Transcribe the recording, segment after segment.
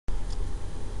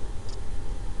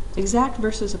Exact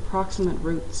versus approximate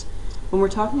roots. When we're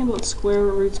talking about square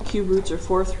roots, cube roots, or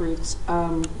fourth roots,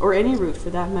 or any root for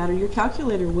that matter, your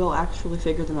calculator will actually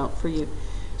figure them out for you.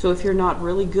 So if you're not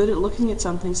really good at looking at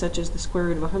something such as the square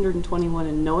root of 121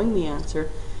 and knowing the answer,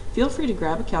 feel free to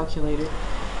grab a calculator,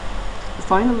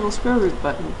 find a little square root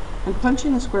button, and punch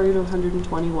in the square root of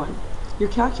 121. Your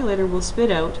calculator will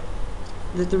spit out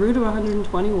that the root of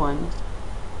 121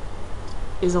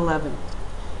 is 11.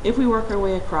 If we work our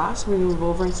way across, we move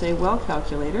over and say, well,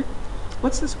 calculator,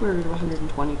 what's the square root of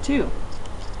 122?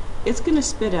 It's going to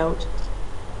spit out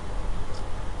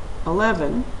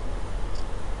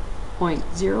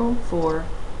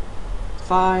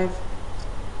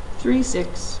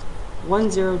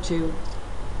 11.04536102,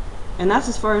 and that's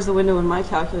as far as the window in my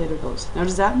calculator goes. Now,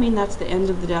 does that mean that's the end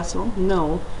of the decimal?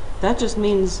 No. That just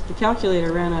means the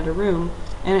calculator ran out of room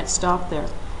and it stopped there.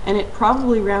 And it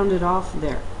probably rounded off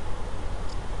there.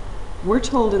 We're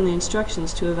told in the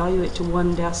instructions to evaluate to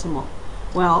one decimal.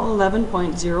 Well,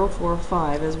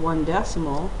 11.045 as one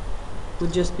decimal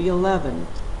would just be 11,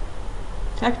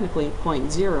 technically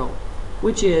 0.0,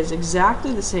 which is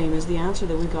exactly the same as the answer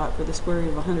that we got for the square root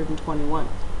of 121.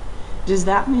 Does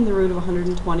that mean the root of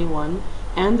 121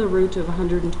 and the root of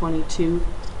 122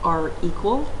 are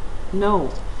equal?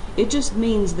 No. It just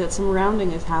means that some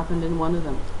rounding has happened in one of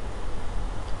them.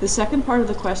 The second part of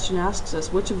the question asks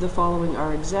us which of the following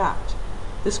are exact.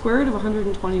 The square root of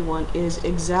 121 is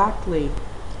exactly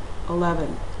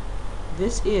 11.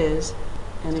 This is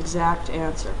an exact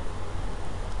answer.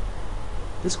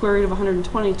 The square root of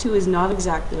 122 is not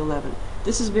exactly 11.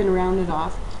 This has been rounded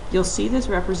off. You'll see this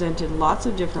represented lots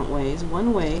of different ways.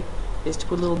 One way is to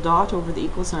put a little dot over the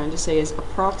equal sign to say is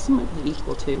approximately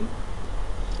equal to.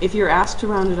 If you're asked to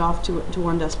round it off to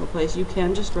one decimal place, you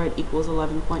can just write equals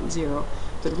 11.0,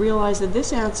 but realize that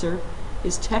this answer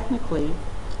is technically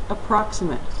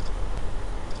approximate.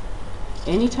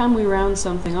 Anytime we round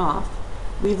something off,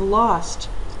 we've lost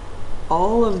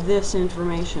all of this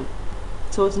information,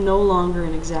 so it's no longer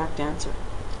an exact answer.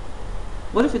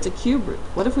 What if it's a cube root?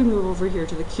 What if we move over here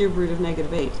to the cube root of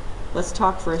 -8? Let's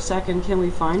talk for a second. Can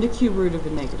we find a cube root of a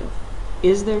negative?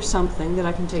 Is there something that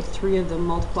I can take 3 of them,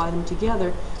 multiply them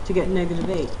together to get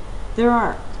 -8? There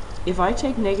are. If I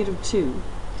take -2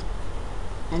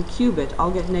 and cube it,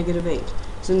 I'll get -8.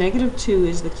 So -2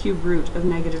 is the cube root of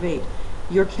 -8.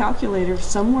 Your calculator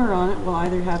somewhere on it will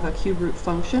either have a cube root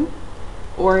function,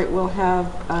 or it will have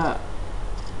a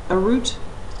root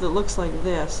that looks like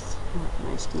this. Can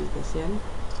I squeeze this in?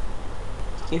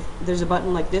 If there's a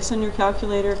button like this on your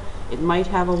calculator, it might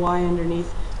have a y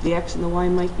underneath. The x and the y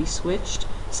might be switched.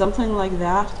 Something like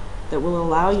that will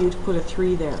allow you to put a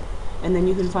 3 there. And then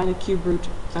you can find a cube root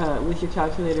with your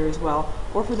calculator as well,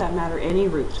 or for that matter, any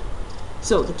root.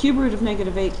 So the cube root of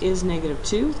 -8 is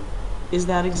 -2. Is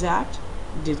that exact?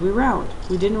 Did we round?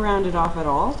 We didn't round it off at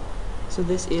all, so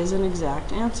this is an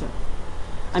exact answer.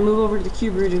 I move over to the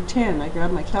cube root of 10. I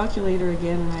grab my calculator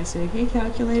again and I say, hey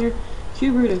calculator,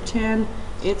 cube root of 10.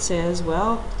 It says,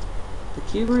 well, the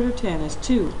cube root of 10 is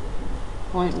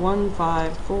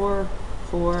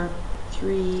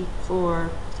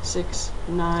 2.1544346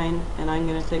 and I'm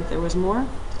going to think there was more.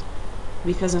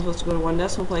 Because I'm supposed to go to one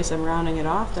decimal place, I'm rounding it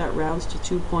off. That rounds to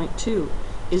 2.2.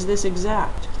 Is this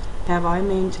exact? Have I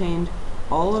maintained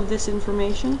all of this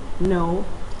information? No.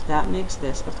 That makes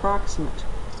this approximate.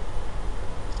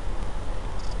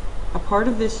 A part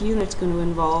of this unit is going to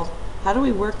involve how do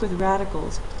we work with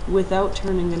radicals without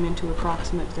turning them into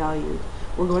approximate value.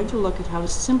 We're going to look at how to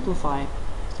simplify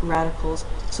radicals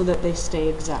so that they stay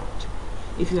exact.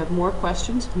 If you have more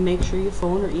questions, make sure you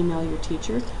phone or email your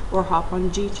teacher or hop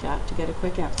on GChat to get a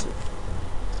quick answer.